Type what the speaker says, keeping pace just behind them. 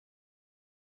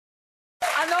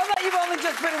you've only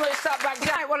just pretty much sat back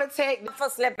down. I want to take For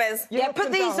slippers. Yeah,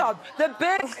 put these on. The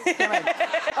big.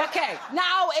 Okay,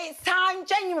 now it's time.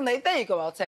 Genuinely, there you go.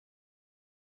 I'll take.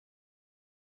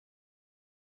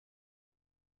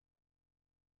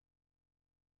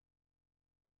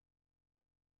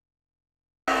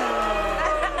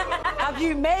 Have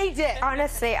you made it?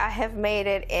 Honestly, I have made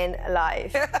it in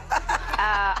life.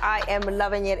 I am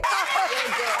loving it.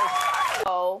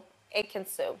 Oh,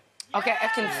 Ekin-Su. Okay,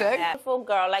 Ekin-Su. Beautiful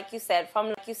girl, like you said,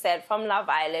 from Love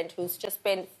Island, who's just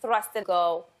been thrust and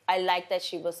go. I like that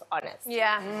she was honest.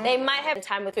 Yeah. They might have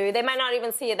time with her. They might not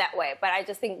even see it that way, but I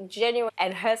just think genuine,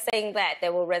 and her saying that, they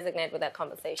will resonate with that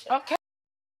conversation. Okay.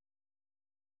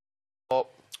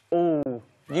 Oh,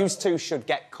 you two should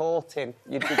get caught in.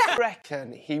 You'd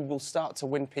reckon he will start to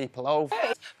win people over.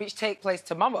 Which take place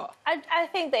tomorrow. I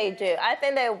think they do. I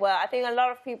think they will. I think a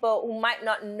lot of people who might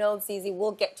not know Zizi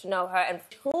will get to know her and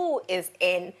who is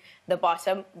in the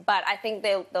bottom, but I think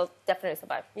they'll definitely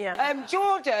survive. Yeah.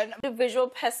 Jordan. The visual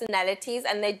personalities,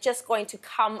 and they're just going to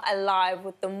come alive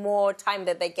with the more time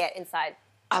that they get inside.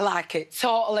 I like it.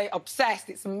 Totally obsessed.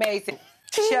 It's amazing.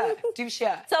 Share. Do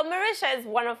share. So Marisha is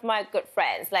one of my good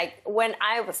friends. Like, when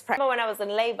I was pregnant, when I was in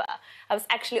labour, I was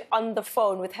actually on the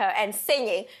phone with her and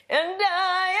singing, and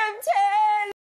I am 10.